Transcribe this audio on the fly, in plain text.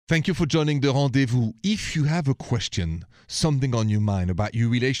Thank you for joining the rendezvous. If you have a question, something on your mind about your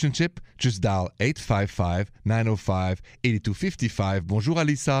relationship, just dial 855-905-8255. Bonjour,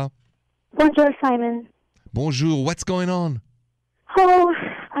 Alissa. Bonjour, Simon. Bonjour. What's going on? Oh,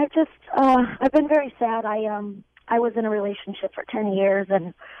 I've been very sad. I was in a relationship for 10 years,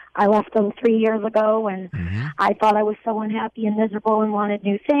 and I left him 3 years ago, and I thought I was so unhappy and miserable and wanted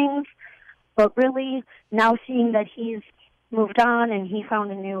new things. But really, now seeing that he's moved on and he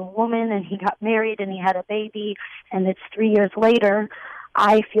found a new woman and he got married and he had a baby, and it's 3 years later,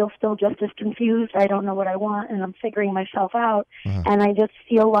 I feel still just as confused. I don't know what I want, and I'm figuring myself out. And I just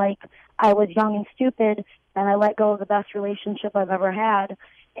feel like I was young and stupid, and I let go of the best relationship I've ever had.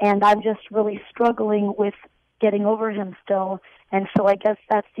 And I'm just really struggling with getting over him still. And so I guess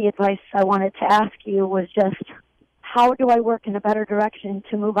that's the advice I wanted to ask you, was just how do I work in a better direction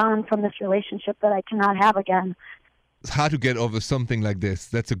to move on from this relationship that I cannot have again? How to get over something like this?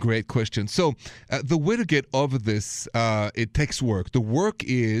 That's a great question. So the way to get over this, it takes work. The work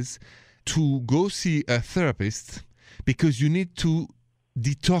is to go see a therapist, because you need to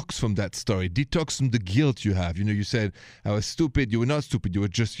detox from that story, detox from the guilt you have. You know, you said, I was stupid. You were not stupid. You were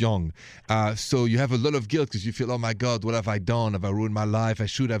just young. So you have a lot of guilt because you feel, oh my God, what have I done? Have I ruined my life? I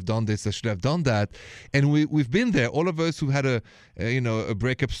should have done this. I should have done that. And we've been there. All of us who had a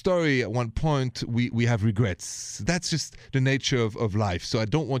breakup story at one point, we have regrets. That's just the nature of life. So I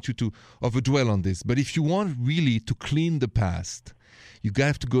don't want you to overdwell on this. But if you want really to clean the past, you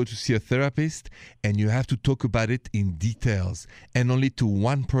have to go to see a therapist, and you have to talk about it in details, and only to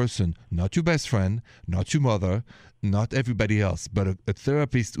one person, not your best friend, not your mother, not everybody else, but a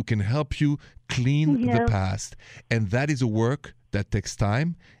therapist who can help you clean the past. And that is a work that takes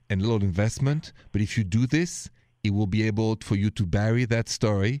time and a little investment. But if you do this, it will be able for you to bury that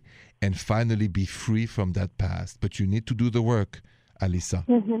story and finally be free from that past. But you need to do the work, Alissa.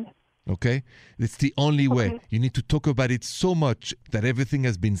 Okay? It's the only way. You need to talk about it so much that everything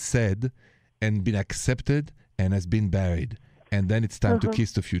has been said and been accepted and has been buried. And then it's time to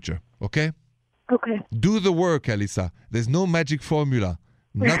kiss the future. Okay? Okay. Do the work, Alissa. There's no magic formula.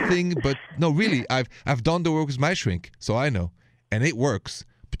 Nothing but... No, really. I've done the work with my shrink, so I know. And it works.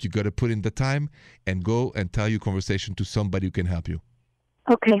 But you got to put in the time and go and tell your conversation to somebody who can help you.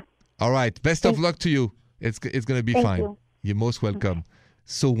 Okay. All right. Best of luck to you. It's going to be fine. You're most welcome.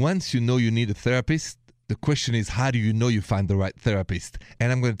 So once you know you need a therapist, the question is, how do you know you find the right therapist?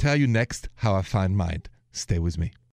 And I'm going to tell you next how I find mine. Stay with me.